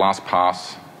 detect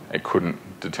LastPass. It couldn't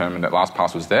determine that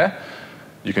LastPass was there.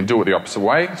 You can do it the opposite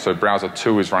way. So browser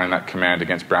 2 is running that command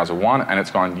against browser 1, and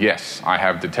it's gone, yes, I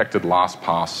have detected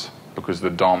LastPass because the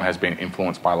DOM has been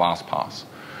influenced by LastPass.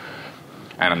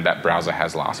 And that browser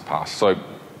has LastPass. So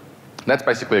that's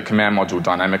basically a command module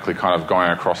dynamically kind of going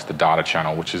across the data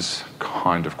channel, which is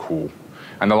kind of cool.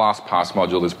 And the LastPass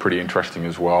module is pretty interesting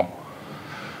as well.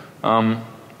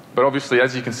 But obviously,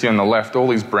 as you can see on the left, all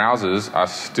these browsers are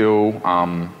still,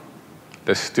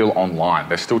 they're still online.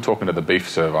 They're still talking to the BeEF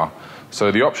server.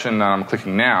 So the option that I'm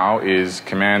clicking now is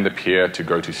command the peer to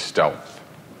go to stealth.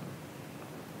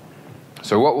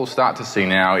 So what we'll start to see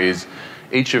now is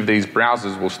each of these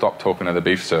browsers will stop talking to the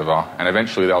BeEF server, and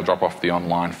eventually they'll drop off the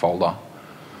online folder.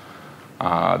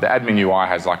 The admin UI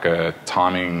has like a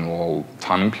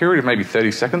timing period of maybe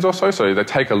 30 seconds or so they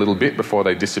take a little bit before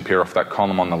they disappear off that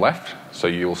column on the left. So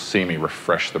you'll see me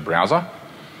refresh the browser.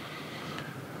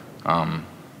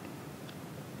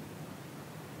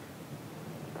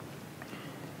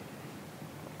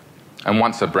 And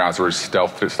once a browser is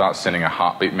stealthed, it starts sending a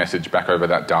heartbeat message back over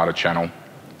that data channel,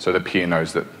 so the peer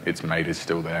knows that its mate is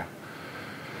still there.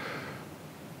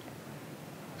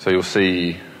 So you'll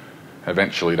see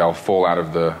eventually they'll fall out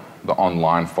of the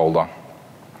online folder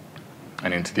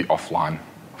and into the offline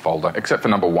folder, except for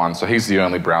number 1. So he's the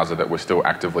only browser that we're still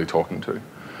actively talking to.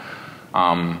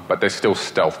 But they're still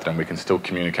stealthed and we can still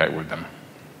communicate with them.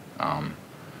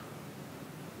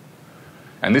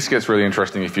 And this gets really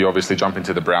interesting if you obviously jump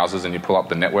into the browsers and you pull up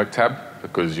the network tab,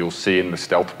 because you'll see in the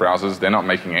stealth browsers they're not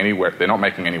making any web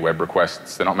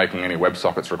requests, they're not making any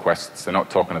WebSockets requests, they're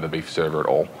not talking to the BeEF server at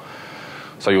all.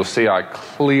 So you'll see I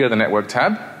clear the network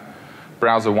tab.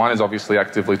 Browser 1 is obviously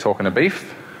actively talking to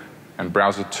BeEF, and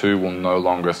browser 2 will no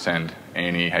longer send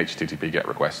any HTTP GET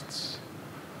requests.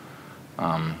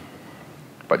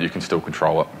 But you can still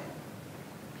control it.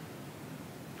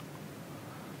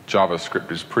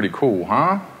 JavaScript is pretty cool,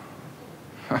 huh?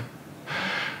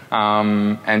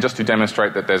 And just to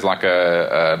demonstrate that there's like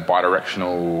a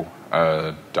bidirectional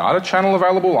data channel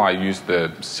available, I use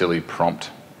the silly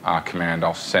prompt command.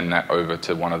 I'll send that over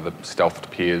to one of the stealthed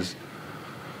peers.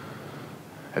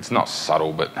 It's not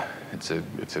subtle, but it's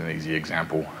an easy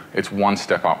example. It's one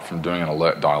step up from doing an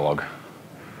alert dialog.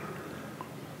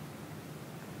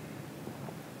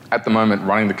 At the moment,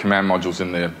 running the command modules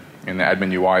in the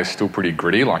admin UI is still pretty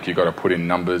gritty. Like, you've got to put in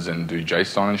numbers and do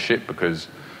JSON and shit, because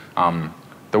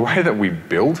the way that we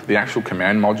build the actual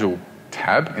command module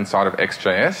tab inside of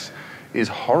XJS is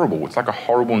horrible. It's like a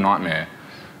horrible nightmare.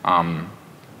 I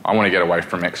want to get away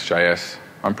from XJS.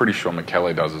 I'm pretty sure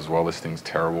Michele does as well. This thing's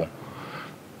terrible.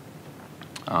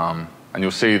 And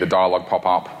you'll see the dialog pop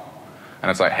up, and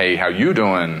it's like, hey, how you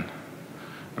doing?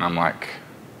 And I'm like,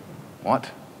 what?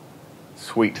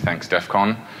 Sweet, thanks, DEF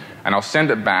CON. And I'll send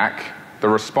it back. The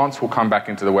response will come back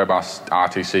into the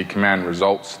WebRTC command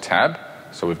results tab.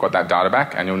 So we've got that data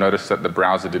back, and you'll notice that the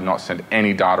browser did not send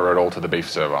any data at all to the BeEF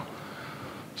server.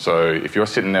 So if you're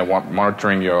sitting there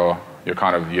monitoring your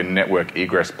network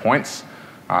egress points,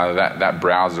 that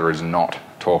browser is not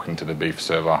talking to the BeEF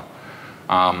server.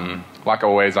 Like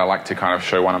always, I like to kind of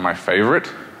show one of my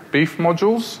favorite BeEF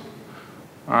modules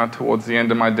towards the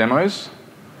end of my demos.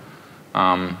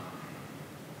 I'm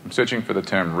searching for the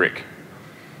term Rick.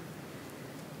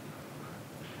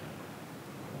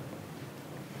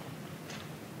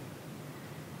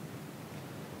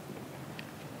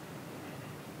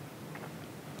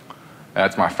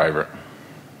 That's my favorite.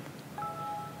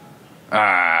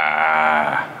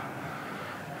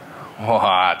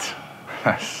 What?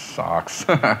 That sucks.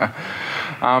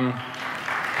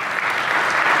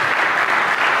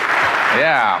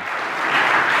 Yeah.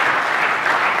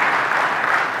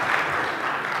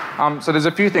 So there's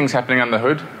a few things happening under the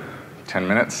hood. 10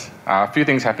 minutes. A few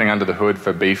things happening under the hood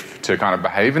for BeEF to kind of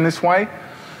behave in this way.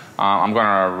 I'm going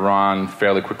to run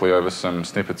fairly quickly over some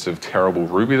snippets of terrible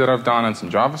Ruby that I've done and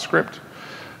some JavaScript.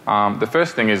 The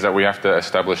first thing is that we have to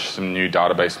establish some new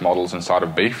database models inside of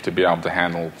BeEF to be able to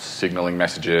handle signaling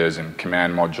messages and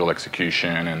command module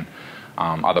execution and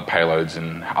other payloads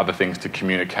and other things to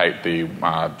communicate the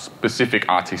specific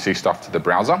RTC stuff to the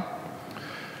browser.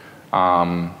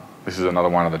 This is another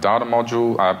one of the data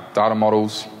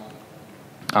models.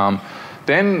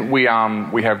 Then we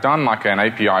have done like an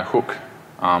API hook.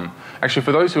 Actually,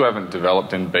 for those who haven't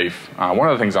developed in BeEF, one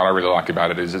of the things that I really like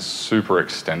about it is it's super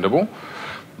extendable.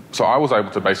 So I was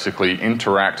able to basically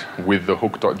interact with the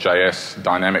hook.js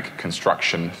dynamic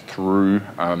construction through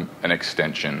an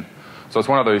extension. So it's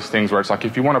one of those things where it's like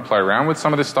if you want to play around with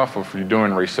some of this stuff, or if you're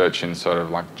doing research in sort of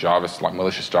like like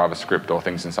malicious JavaScript or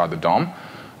things inside the DOM,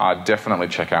 definitely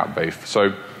check out BeEF.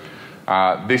 So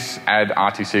this add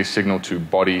RTC signal to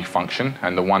body function,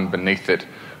 and the one beneath it,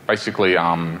 basically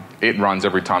it runs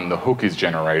every time the hook is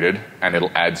generated, and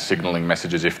it'll add signaling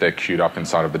messages if they're queued up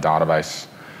inside of the database.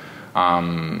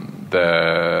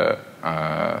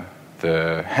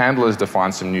 The handlers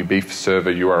define some new BeEF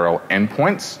server URL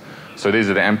endpoints. So these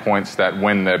are the endpoints that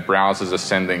when the browsers are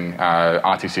sending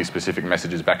RTC-specific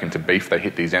messages back into BeEF, they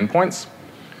hit these endpoints.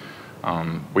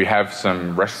 We have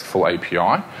some RESTful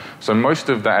API. So most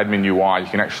of the admin UI you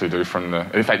can actually do from the...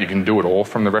 In fact, you can do it all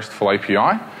from the RESTful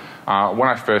API. When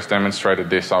I first demonstrated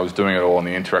this, I was doing it all in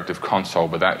the interactive console,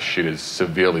 but that shit is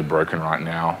severely broken right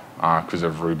now because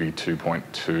of Ruby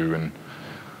 2.2 and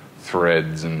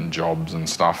threads and jobs and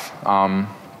stuff.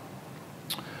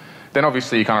 Then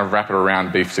obviously you kind of wrap it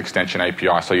around BeEF's extension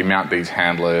API, so you mount these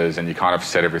handlers and you kind of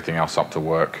set everything else up to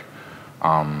work.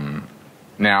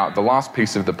 Now, the last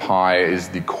piece of the pie is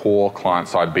the core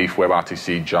client-side BeEF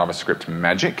WebRTC JavaScript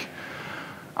magic.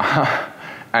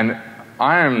 And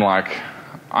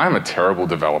I'm a terrible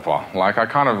developer. Like, I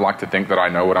kind of like to think that I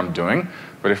know what I'm doing,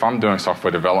 but if I'm doing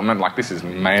software development, like this is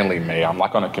mainly me. I'm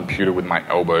like on a computer with my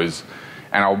elbows,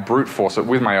 and I'll brute force it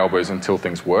with my elbows until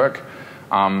things work.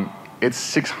 It's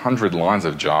 600 lines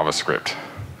of JavaScript.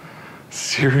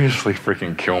 Seriously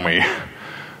freaking kill me.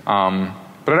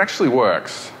 But it actually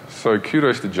works. So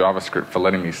kudos to JavaScript for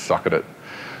letting me suck at it.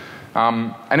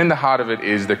 And in the heart of it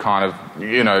is the kind of,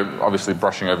 obviously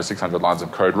brushing over 600 lines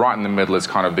of code. Right in the middle is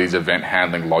kind of these event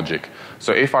handling logic.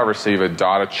 So if I receive a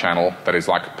data channel that is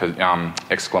like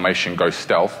exclamation go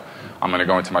stealth, I'm going to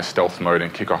go into my stealth mode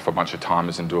and kick off a bunch of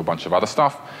timers and do a bunch of other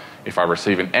stuff. If I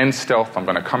receive an end stealth, I'm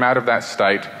going to come out of that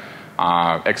state,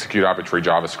 execute arbitrary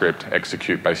JavaScript,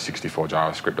 execute base64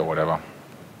 JavaScript or whatever.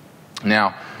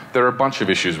 Now, there are a bunch of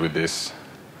issues with this.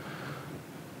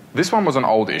 This one was an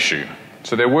old issue.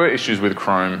 So there were issues with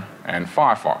Chrome and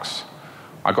Firefox.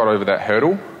 I got over that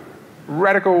hurdle.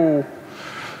 Radical.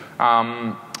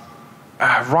 Right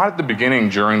at the beginning,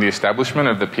 during the establishment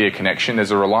of the peer connection,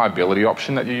 there's a reliability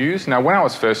option that you use. Now, when I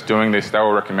was first doing this, they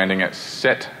were recommending it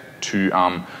set to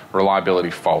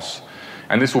reliability false.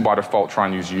 And this will by default try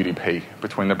and use UDP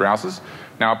between the browsers.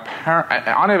 Now,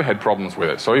 I never had problems with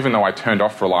it. So even though I turned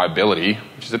off reliability,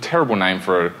 which is a terrible name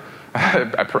for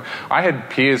I had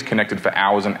peers connected for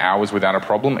hours and hours without a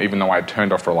problem, even though I had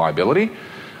turned off reliability.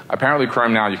 Apparently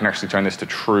Chrome now, you can actually turn this to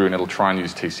true and it'll try and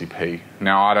use TCP.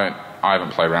 Now, I haven't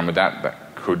played around with that.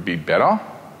 That could be better.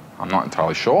 I'm not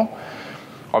entirely sure.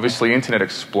 Obviously, Internet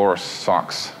Explorer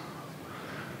sucks.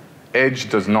 Edge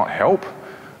does not help.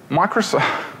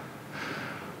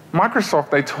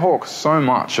 Microsoft, they talk so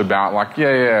much about like,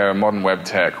 yeah, modern web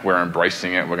tech, we're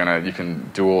embracing it, you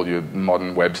can do all your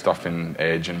modern web stuff in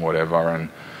Edge and whatever, and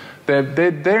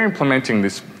they're implementing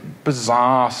this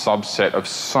bizarre subset of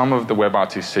some of the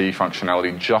WebRTC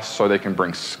functionality just so they can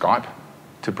bring Skype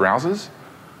to browsers,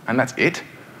 and that's it.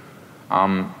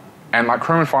 And like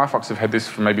Chrome and Firefox have had this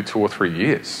for maybe 2 or 3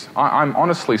 years. I'm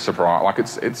honestly surprised. Like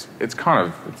it's kind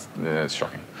of, it's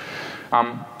shocking.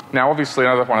 Now obviously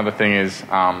one other thing is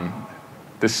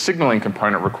the signaling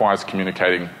component requires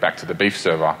communicating back to the BeEF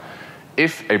server.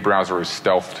 If a browser is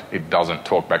stealthed, it doesn't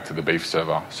talk back to the BeEF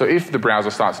server. So if the browser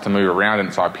starts to move around and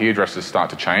its IP addresses start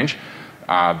to change,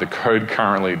 the code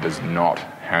currently does not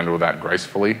handle that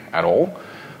gracefully at all.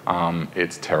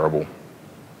 It's terrible.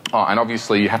 And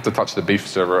obviously you have to touch the BeEF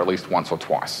server at least once or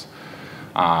twice.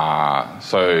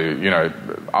 So, you know,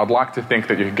 I'd like to think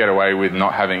that you could get away with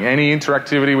not having any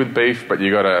interactivity with BeEF, but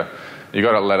you gotta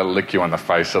let it lick you on the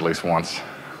face at least once,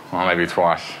 or maybe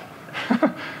twice.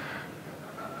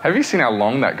 Have you seen how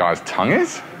long that guy's tongue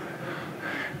is?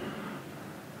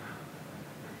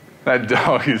 That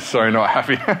dog is so not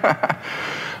happy.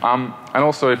 And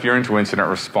also, if you're into incident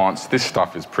response, this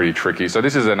stuff is pretty tricky. So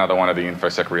this is another one of the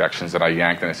InfoSec reactions that I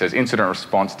yanked, and it says, incident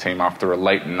response team after a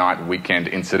late night weekend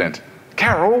incident.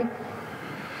 Carol!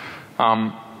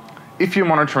 If you're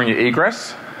monitoring your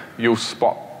egress, you'll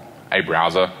spot a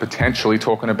browser potentially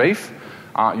talking to BeEF.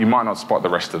 You might not spot the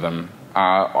rest of them.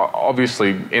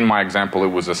 Obviously, in my example, it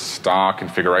was a star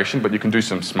configuration, but you can do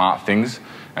some smart things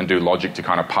and do logic to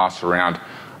kind of pass around.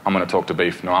 I'm going to talk to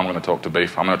BeEF. No, I'm going to talk to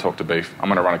BeEF. I'm going to talk to BeEF. I'm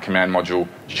going to run a command module,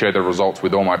 share the results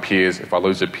with all my peers. If I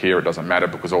lose a peer, it doesn't matter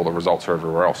because all the results are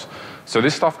everywhere else. So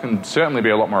this stuff can certainly be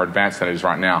a lot more advanced than it is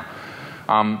right now.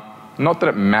 Not that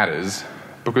it matters,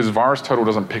 because VirusTotal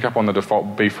doesn't pick up on the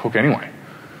default BeEF hook anyway.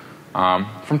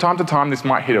 From time to time, this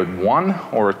might hit a 1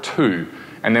 or a 2,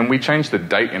 and then we change the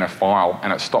date in a file,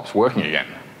 and it stops working again.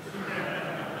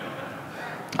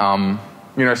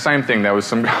 You know, same thing, there was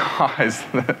some guys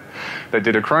that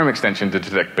did a Chrome extension to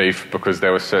detect BeEF because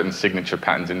there were certain signature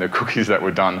patterns in the cookies that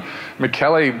were done.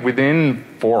 Michele, within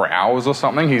 4 hours or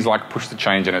something, he's like, push the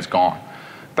change and it's gone.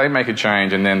 They make a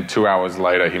change and then 2 hours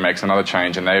later he makes another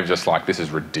change and they're just like, this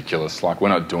is ridiculous, like we're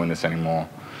not doing this anymore.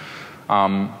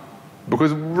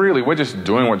 Because really, we're just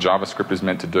doing what JavaScript is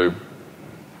meant to do.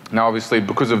 Now obviously,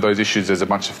 because of those issues, there's a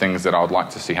bunch of things that I would like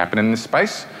to see happen in this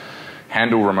space.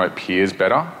 Handle remote peers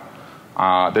better.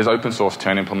 There's open source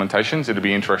turn implementations. It'd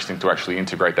be interesting to actually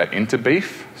integrate that into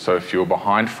BeEF. So if you're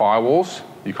behind firewalls,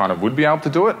 you kind of would be able to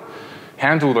do it.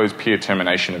 Handle those peer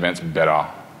termination events better.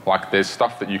 Like there's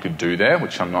stuff that you could do there,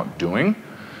 which I'm not doing.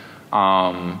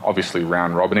 Obviously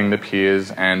round robining the peers.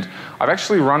 And I've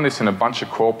actually run this in a bunch of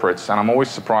corporates and I'm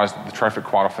always surprised that the traffic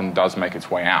quite often does make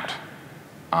its way out.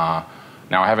 Now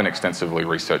I haven't extensively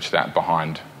researched that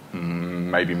behind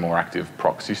maybe more active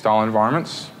proxy style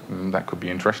environments. That could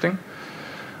be interesting.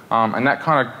 And that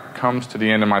kind of comes to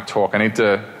the end of my talk. I need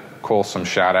to call some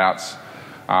shout outs.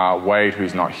 Wade,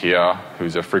 who's not here,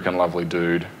 who's a freaking lovely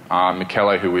dude.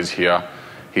 Michele, who is here,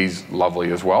 he's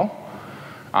lovely as well.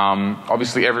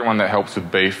 Obviously everyone that helps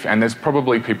with BeEF, and there's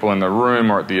probably people in the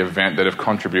room or at the event that have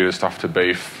contributed stuff to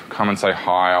BeEF. Come and say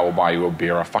hi, I will buy you a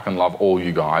beer. I fucking love all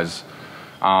you guys.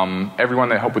 Everyone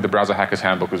that helped with the Browser Hackers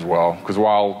Handbook as well, because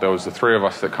while there was the 3 of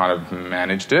us that kind of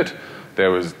managed it, there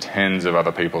was tens of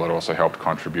other people that also helped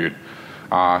contribute.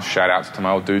 Shout outs to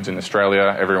my old dudes in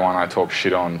Australia, everyone I talk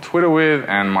shit on Twitter with,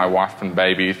 and my wife and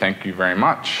baby, thank you very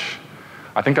much.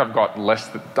 I think I've got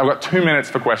 2 minutes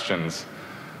for questions.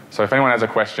 So if anyone has a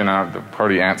question, I'll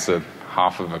probably answer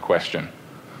half of a question.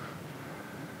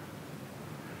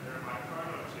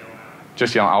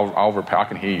 Just yell, I'll repeat, I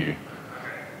can hear you. Okay.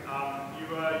 You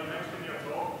mentioned in your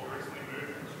talk you recently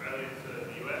moved from Australia to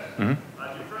the US. Mm-hmm. Do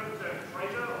you prefer the term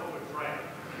traitor or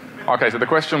betrayer? Okay, so the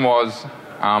question was,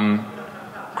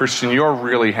 Christian, you're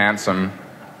really handsome.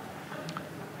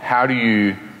 How do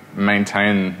you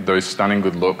maintain those stunning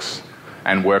good looks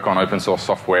and work on open source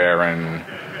software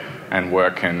and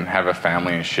work and have a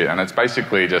family and shit? And it's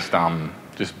basically just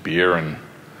beer and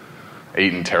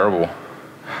eating terrible.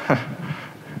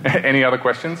 Any other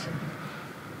questions?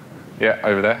 Yeah,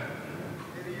 over there.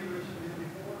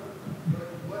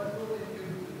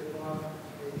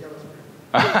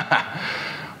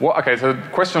 Well, okay, so the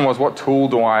question was, what tool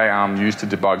do I use to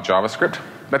debug JavaScript?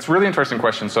 That's a really interesting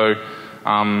question. So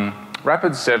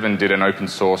Rapid7 did an open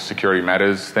source security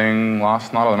matters thing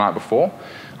last night or the night before,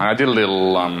 and I did a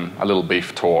little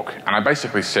BeEF talk, and I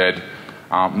basically said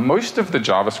most of the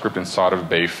JavaScript inside of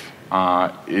BeEF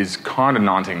is kind of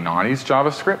 1990s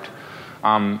JavaScript.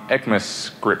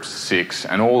 ECMAScript 6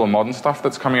 and all the modern stuff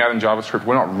that's coming out in JavaScript,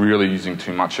 we're not really using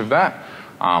too much of that.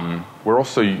 We're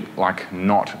also like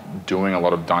not doing a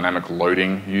lot of dynamic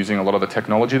loading using a lot of the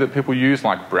technology that people use,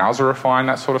 like browserify and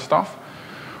that sort of stuff.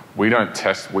 We don't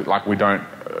test,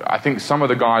 I think some of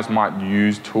the guys might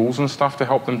use tools and stuff to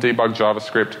help them debug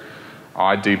JavaScript.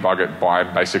 I debug it by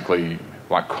basically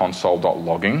like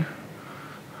console.logging.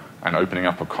 and opening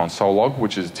up a console log,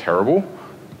 which is terrible.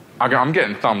 I'm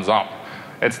getting thumbs up.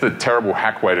 It's the terrible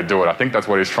hack way to do it. I think that's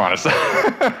what he's trying to say.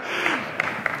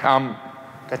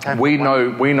 We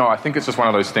know, I think it's just one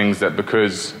of those things that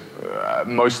because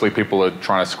mostly people are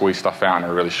trying to squeeze stuff out in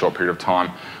a really short period of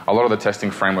time, a lot of the testing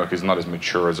framework is not as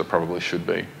mature as it probably should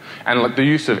be. And like the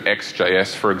use of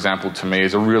XJS, for example, to me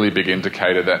is a really big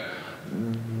indicator that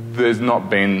there's not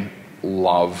been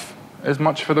love as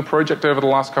much for the project over the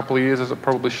last couple of years as it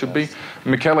probably should be.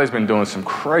 Michele's been doing some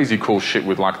crazy cool shit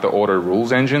with like the auto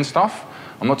rules engine stuff.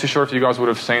 I'm not too sure if you guys would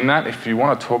have seen that. If you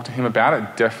want to talk to him about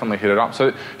it, definitely hit it up.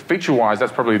 So feature-wise,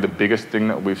 that's probably the biggest thing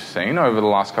that we've seen over the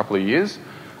last couple of years.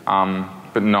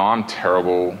 But no, I'm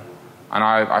terrible. And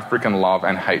I freaking love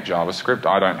and hate JavaScript.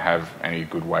 I don't have any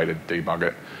good way to debug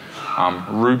it.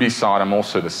 Ruby side, I'm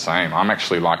also the same. I'm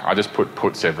actually like, I just put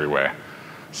puts everywhere.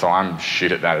 So I'm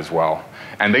shit at that as well.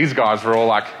 And these guys were all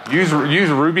like, use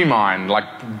RubyMine,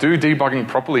 like do debugging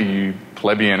properly, you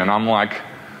plebeian. And I'm like,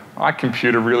 I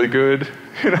computer really good.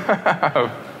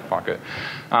 Fuck it.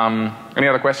 Any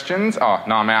other questions? Oh,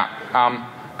 no, I'm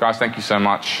out. Guys, thank you so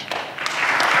much.